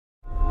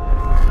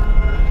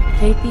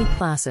KP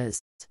classes,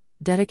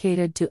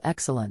 dedicated to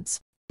excellence.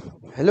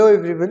 Hello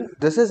everyone,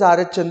 this is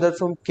Architecture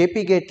from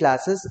KP Gate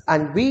classes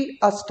and we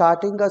are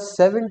starting a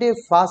 7-day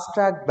fast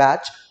track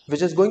batch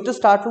which is going to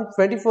start from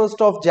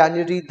 21st of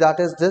January, that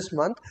is this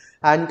month,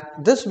 and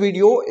this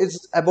video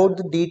is about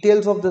the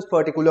details of this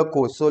particular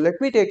course. So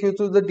let me take you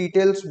through the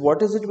details.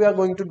 What is it we are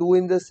going to do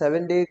in this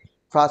 7-day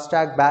fast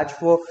track batch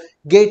for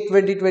GATE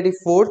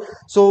 2024.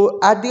 So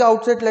at the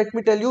outset, let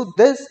me tell you,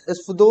 this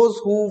is for those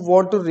who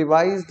want to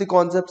revise the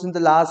concepts in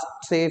the last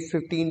say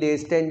 15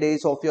 days, 10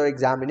 days of your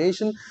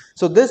examination.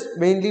 So this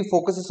mainly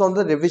focuses on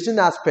the revision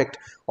aspect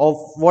of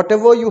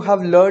whatever you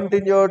have learned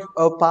in your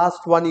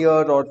past 1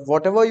 year or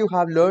whatever you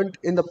have learned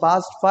in the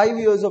past 5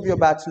 years of your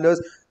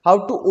bachelor's,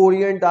 how to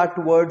orient that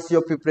towards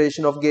your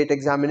preparation of GATE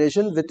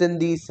examination within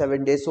these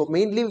 7 days. So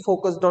mainly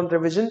focused on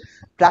revision,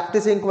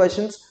 practicing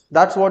questions.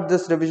 That's what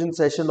this revision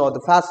session or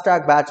the fast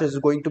track batch is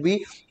going to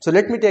be. So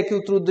let me take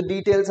you through the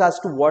details as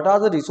to what are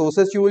the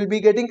resources you will be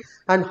getting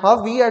and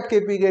how we at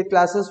KP Gate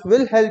classes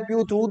will help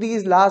you through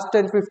these last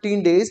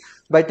 10-15 days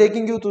by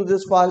taking you through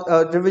this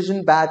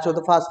revision batch or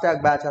the fast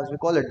track batch, as we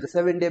call it, the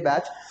 7-day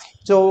batch.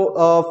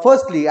 So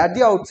firstly, at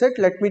the outset,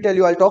 let me tell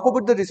you, I'll talk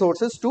about the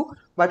resources too,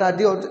 but at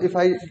the outset, if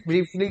I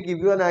briefly give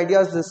you an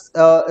idea, this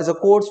is a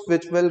course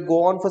which will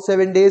go on for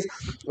 7 days.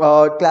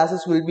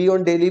 Classes will be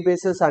on daily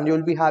basis and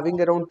you'll be having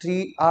around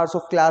 3 hours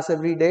of class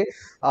every day.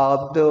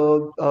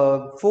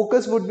 The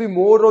focus would be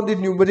more on the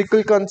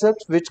numerical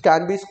concepts which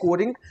can be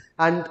scoring,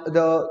 and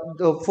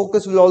the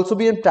focus will also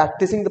be in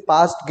practicing the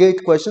past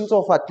GATE questions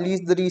of at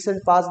least the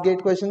recent past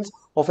GATE questions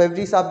of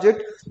every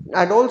subject,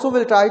 and also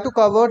we'll try to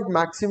cover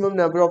maximum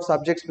number of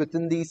subjects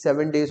within these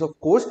 7 days of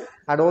course.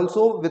 And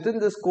also within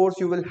this course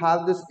you will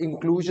have this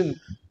inclusion,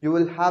 you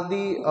will have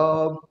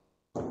the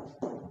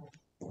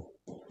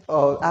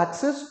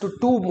access to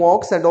 2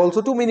 mocks and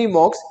also 2 mini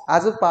mocks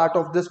as a part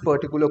of this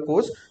particular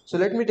course. So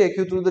let me take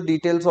you through the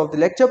details of the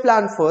lecture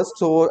plan first.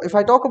 So if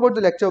I talk about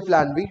the lecture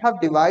plan, we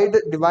have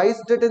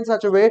devised it in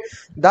such a way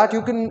that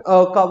you can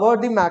cover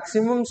the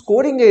maximum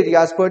scoring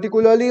areas,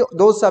 particularly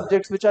those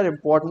subjects which are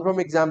important from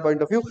exam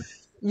point of view.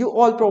 You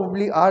all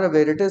probably are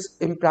aware it is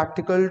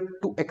impractical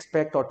to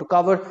expect or to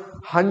cover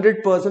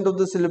 100% of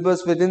the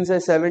syllabus within say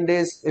 7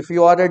 days. If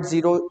you are at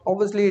zero,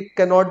 obviously it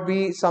cannot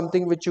be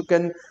something which you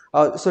can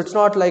so it's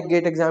not like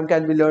GATE exam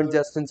can be learned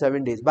just in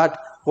 7 days. But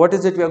what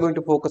is it we are going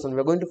to focus on? We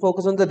are going to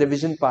focus on the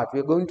revision part. We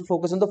are going to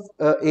focus on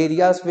the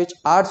areas which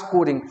are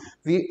scoring.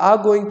 We are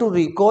going to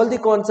recall the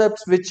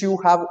concepts which you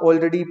have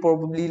already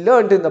probably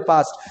learned in the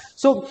past.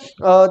 So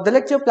the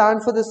lecture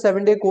plan for this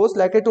 7-day course,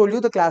 like I told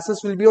you, the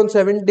classes will be on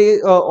 7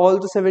 days, all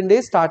the 7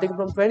 days starting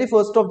from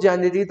 21st of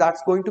January.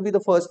 That's going to be the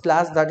first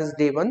class, that is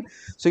day 1.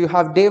 So you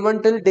have day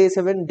 1 till day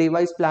 7 day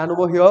wise plan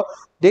over here.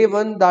 Day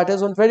 1, that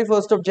is on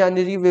 21st of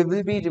January, we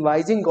will be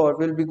revising or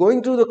we'll be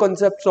going through the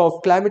concepts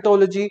of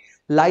climatology,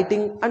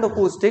 lighting and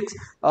acoustics,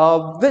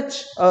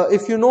 which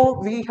if you know,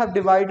 we have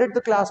devised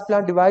the class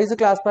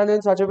plan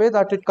in such a way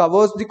that it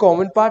covers the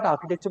common part,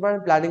 architecture part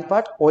and planning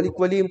part, all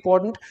equally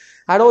important,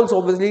 and also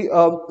obviously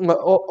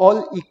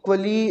all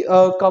equally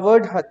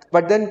covered,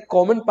 but then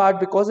common part,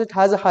 because it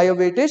has a higher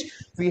weightage,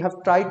 we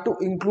have tried to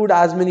include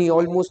as many,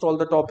 almost all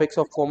the topics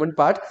of common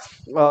part.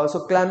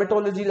 So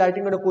climatology,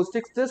 lighting and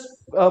acoustics, this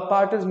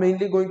part is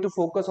mainly going to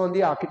focus on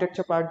the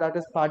architecture part, that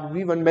is part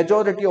B1,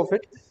 majority of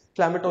it.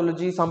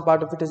 Climatology, some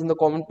part of it is in the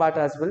common part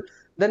as well.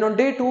 Then on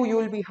day 2 you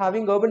will be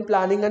having urban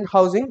planning and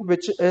housing,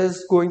 which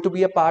is going to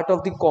be a part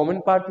of the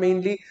common part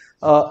mainly,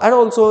 and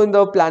also in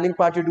the planning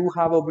part you do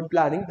have urban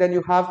planning. Then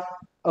you have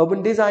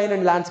urban design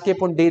and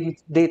landscape on day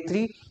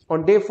 3.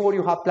 On day 4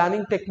 you have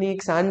planning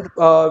techniques and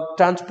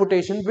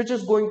transportation, which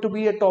is going to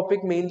be a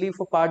topic mainly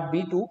for part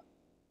B2,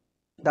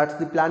 that's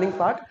the planning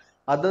part.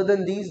 Other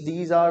than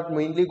these are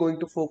mainly going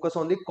to focus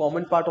on the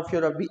common part of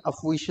your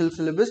official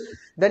syllabus.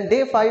 Then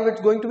day 5,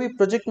 it's going to be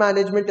project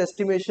management,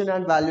 estimation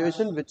and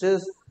valuation, which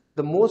is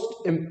the most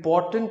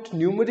important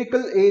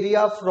numerical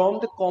area from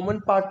the common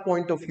part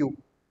point of view.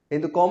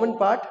 In the common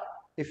part,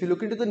 if you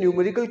look into the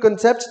numerical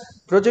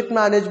concepts, project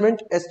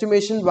management,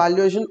 estimation,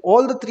 valuation,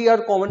 all the 3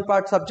 are common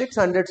part subjects,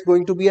 and it's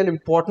going to be an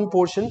important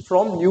portion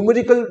from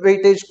numerical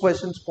weightage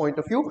questions point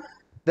of view.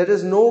 There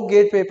is no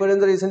GATE paper in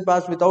the recent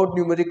past without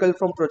numerical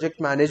from project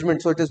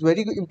management. So it is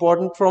very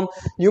important from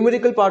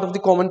numerical part of the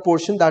common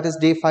portion, that is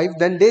day 5.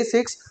 Then day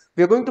 6,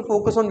 we are going to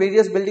focus on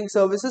various building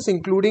services,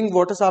 including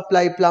water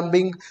supply,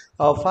 plumbing,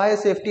 fire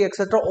safety,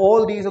 etc.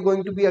 All these are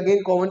going to be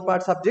again common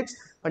part subjects.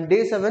 On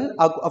day 7,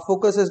 our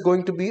focus is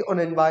going to be on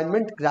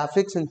environment,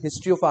 graphics and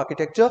history of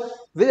architecture,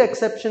 with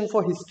exception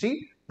for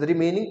history. The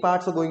remaining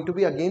parts are going to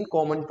be again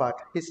common part.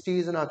 History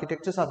is an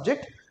architecture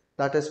subject,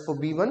 that is for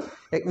B1,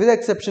 with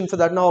exception for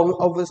that. Now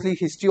obviously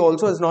history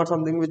also is not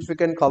something which we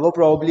can cover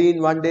probably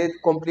in 1 day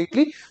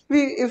completely,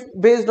 if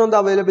based on the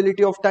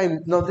availability of time.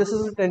 Now this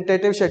is a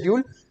tentative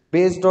schedule.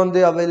 Based on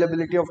the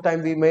availability of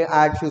time, we may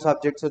add few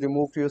subjects or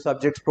remove few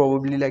subjects,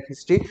 probably like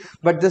history,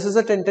 but this is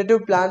a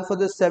tentative plan for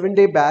this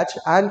 7-day batch.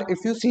 And if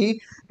you see,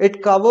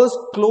 it covers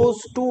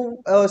close to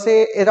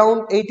say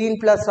around 18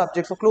 plus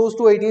subjects, so close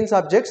to 18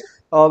 subjects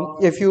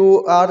If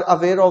you are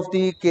aware of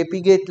the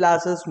KP Gate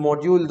classes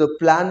module, the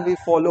plan we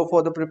follow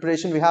for the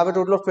preparation, we have a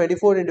total of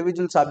 24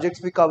 individual subjects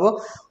we cover,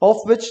 of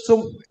which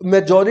some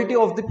majority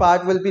of the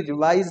part will be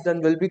revised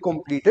and will be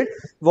completed.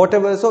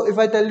 Whatever. So if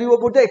I tell you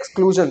about the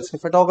exclusions,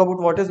 if I talk about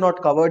what is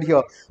not covered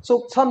here,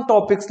 so some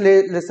topics,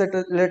 let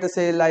us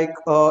say like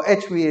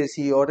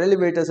HVAC or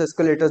elevators,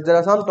 escalators, there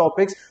are some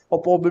topics,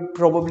 or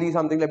probably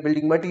something like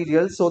building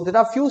materials. So there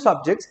are few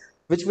subjects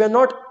which were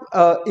not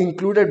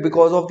included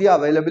because of the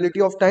availability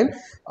of time.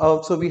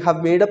 So we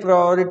have made a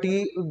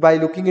priority by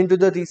looking into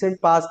the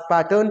recent past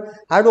pattern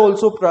and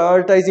also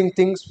prioritizing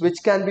things which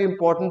can be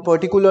important,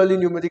 particularly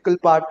numerical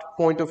part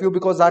point of view,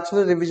 because that's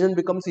where revision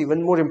becomes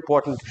even more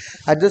important.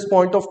 At this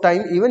point of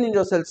time, even in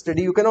your self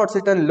study, you cannot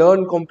sit and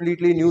learn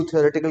completely new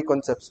theoretical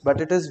concepts,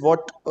 but it is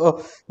what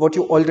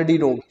you already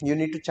know. You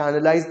need to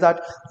channelize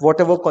that.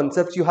 Whatever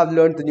concepts you have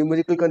learned, the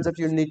numerical concepts,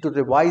 you need to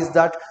revise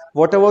that.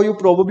 Whatever you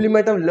probably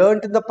might have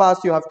learned in the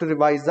past, you have to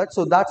revise that.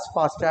 So that's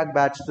fast track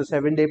batch, the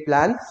 7-day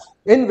plan,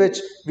 in which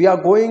we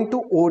are going to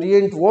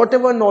orient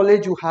whatever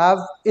knowledge you have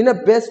in a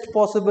best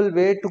possible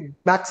way to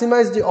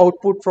maximize the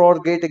output for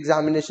gate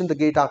examination, the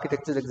gate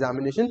architecture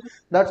examination.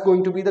 That's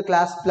going to be the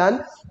class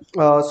plan.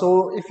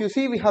 So if you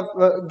see, we have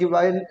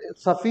given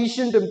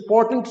sufficient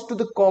importance to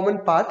the common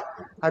part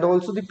and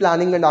also the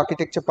planning and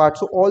architecture part.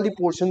 So all the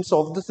portions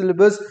of the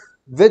syllabus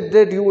with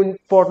their due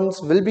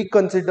importance will be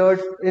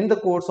considered in the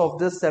course of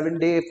this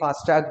 7-day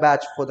fast track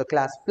batch for the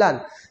class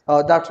plan.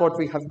 That's what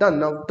we have done.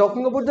 Now,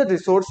 talking about the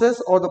resources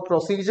or the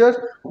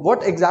procedure,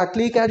 what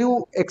exactly can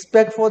you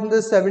expect for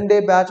this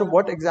 7-day batch, or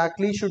what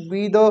exactly should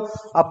be the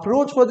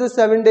approach for this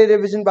 7-day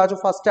revision batch or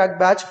fast track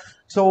batch?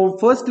 So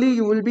firstly,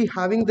 you will be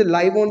having the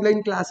live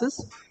online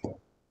classes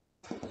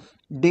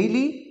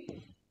daily.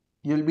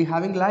 You'll be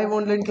having live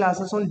online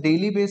classes on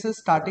daily basis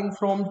starting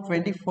from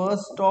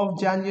 21st of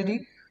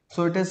January.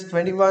 So it is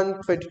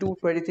 21, 22,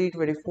 23,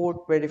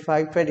 24,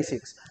 25,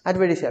 26 and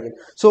 27.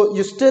 So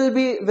you still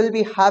will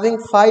be having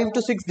 5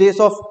 to 6 days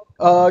of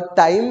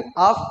time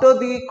after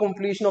the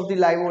completion of the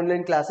live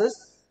online classes.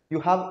 You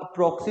have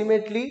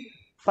approximately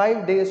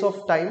 5 days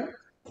of time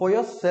for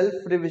your self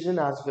revision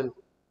as well.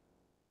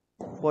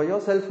 For your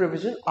self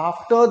revision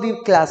after the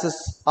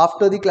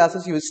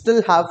classes you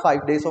still have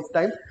 5 days of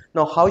time.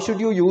 Now how should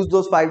you use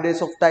those 5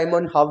 days of time,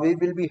 and how we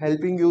will be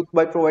helping you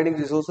by providing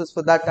resources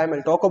for that time?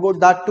 I'll talk about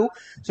that too.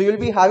 So you'll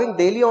be having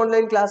daily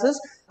online classes,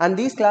 and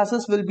these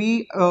classes will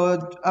be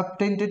up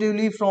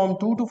tentatively from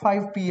 2 to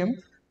 5 p.m.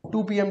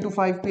 2 p.m. to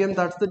 5 p.m.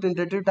 That's the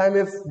tentative time.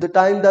 If the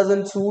time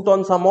doesn't suit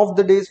on some of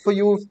the days for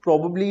you, if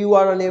probably you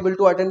are unable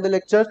to attend the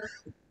lecture,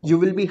 you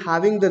will be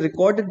having the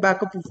recorded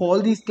backup of all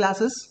these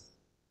classes.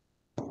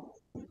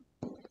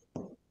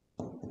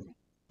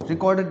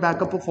 Recorded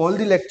backup of all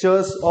the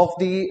lectures of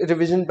the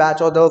revision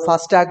batch or the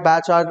fast track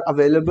batch are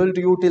available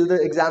to you till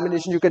the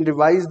examination. You can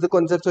revise the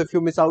concepts. So if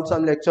you miss out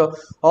some lecture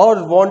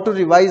or want to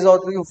revise, or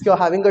if you're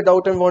having a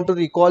doubt and want to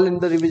recall in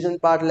the revision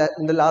part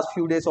in the last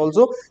few days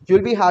also,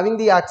 you'll be having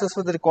the access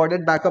for the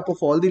recorded backup of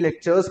all the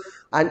lectures.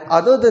 And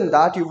other than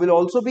that, you will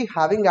also be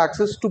having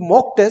access to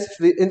mock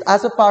tests.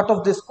 As a part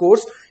of this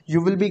course,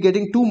 you will be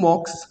getting two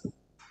mock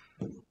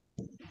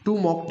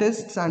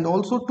tests and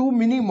also two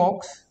mini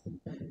mocks.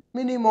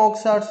 Mini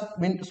mocks are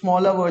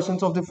smaller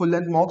versions of the full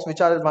length mocks,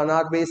 which are 1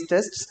 hour based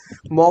tests.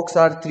 Mocks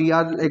are 3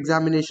 hour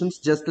examinations,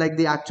 just like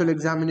the actual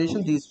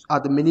examination. These are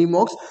the mini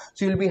mocks.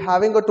 So you'll be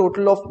having a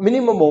total of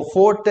minimum of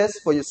 4 tests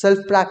for your self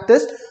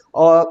practice.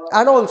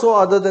 And also,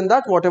 other than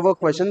that, whatever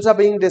questions are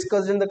being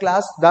discussed in the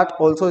class, that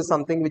also is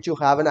something which you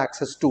have an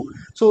access to.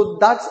 So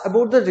that's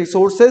about the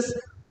resources,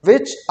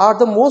 which are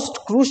the most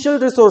crucial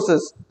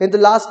resources in the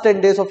last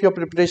 10 days of your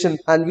preparation,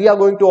 and we are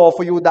going to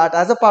offer you that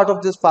as a part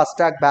of this fast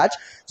track batch.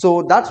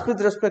 So that's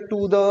with respect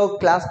to the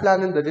class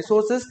plan and the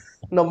resources.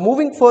 Now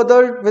moving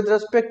further with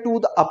respect to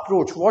the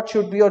approach, what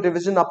should be your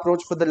revision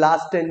approach for the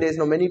last 10 days?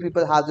 Now many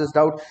people have this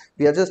doubt,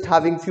 we are just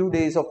having few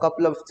days or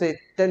couple of say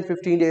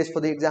 10-15 days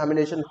for the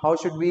examination. How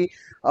should we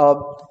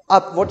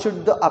what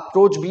should the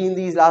approach be in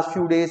these last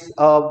few days?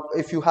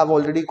 If you have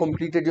already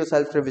completed your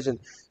self revision,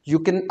 you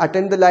can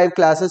attend the live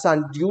classes,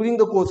 and during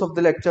the course of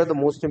the lecture, the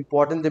most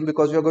important thing,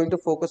 because we are going to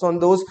focus on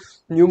those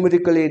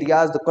numerical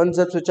areas, the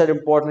concepts which are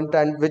important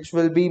and which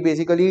will be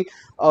basically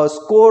a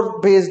score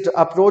based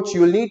approach,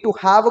 you will need to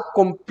have a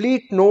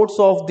complete notes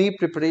of the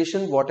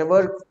preparation.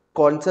 Whatever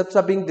concepts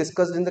are being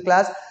discussed in the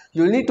class,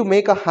 you will need to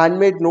make a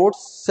handmade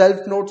notes,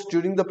 self notes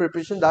during the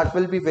preparation. That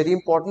will be very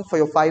important for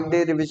your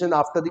 5-day revision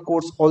after the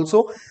course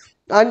also.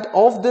 And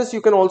of this, you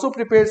can also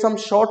prepare some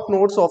short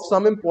notes of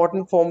some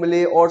important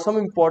formulae or some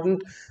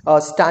important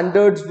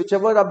standards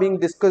whichever are being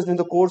discussed in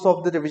the course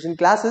of the revision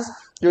classes.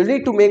 You'll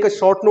need to make a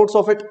short notes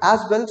of it as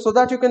well, so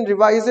that you can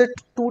revise it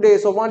 2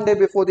 days or 1 day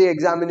before the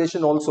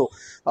examination also.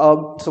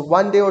 So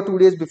 1 day or 2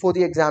 days before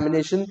the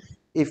examination,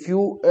 if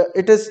you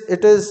it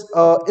is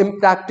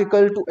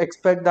impractical to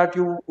expect that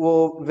you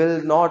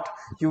will not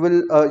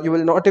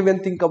even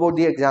think about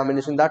the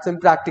examination. That's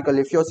impractical.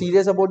 If you're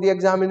serious about the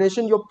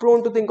examination, you're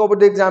prone to think about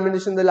the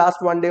examination the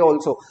last one day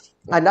also,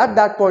 and at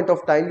that point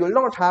of time you will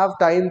not have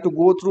time to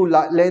go through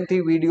lengthy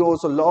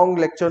videos or long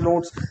lecture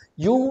notes.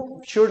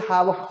 You should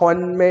have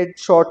handmade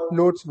short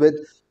notes with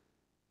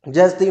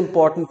just the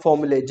important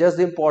formulae, just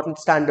the important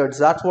standards.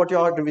 That's what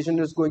your revision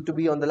is going to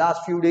be on the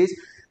last few days,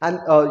 and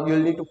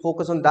you'll need to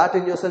focus on that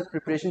in your self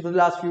preparation for the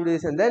last few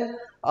days. And then,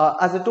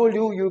 as I told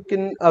you, you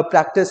can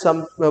practice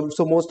some.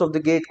 So most of the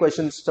gate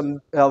questions,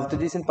 some of the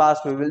recent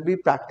past, we will be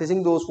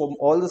practicing those from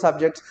all the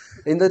subjects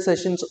in the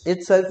sessions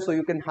itself. So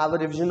you can have a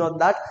revision on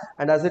that.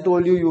 And as I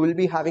told you, you will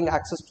be having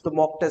access to the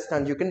mock test,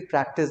 and you can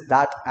practice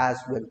that as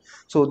well.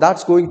 So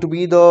that's going to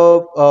be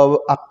the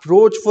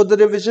approach for the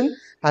revision,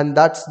 and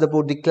that's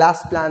about the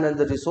class plan and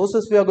the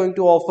resources we are going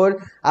to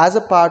offer as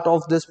a part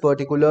of this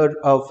particular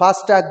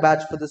fast track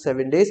batch for the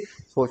 7 days.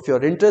 So if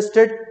you're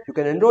interested, you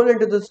can enroll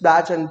into this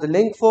batch, and the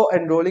link for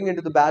enrolling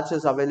into the batch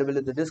is available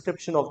in the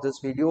description of this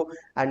video,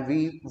 and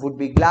we would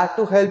be glad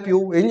to help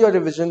you in your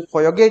revision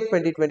for your GATE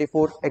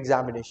 2024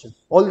 examination.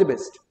 All the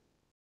best.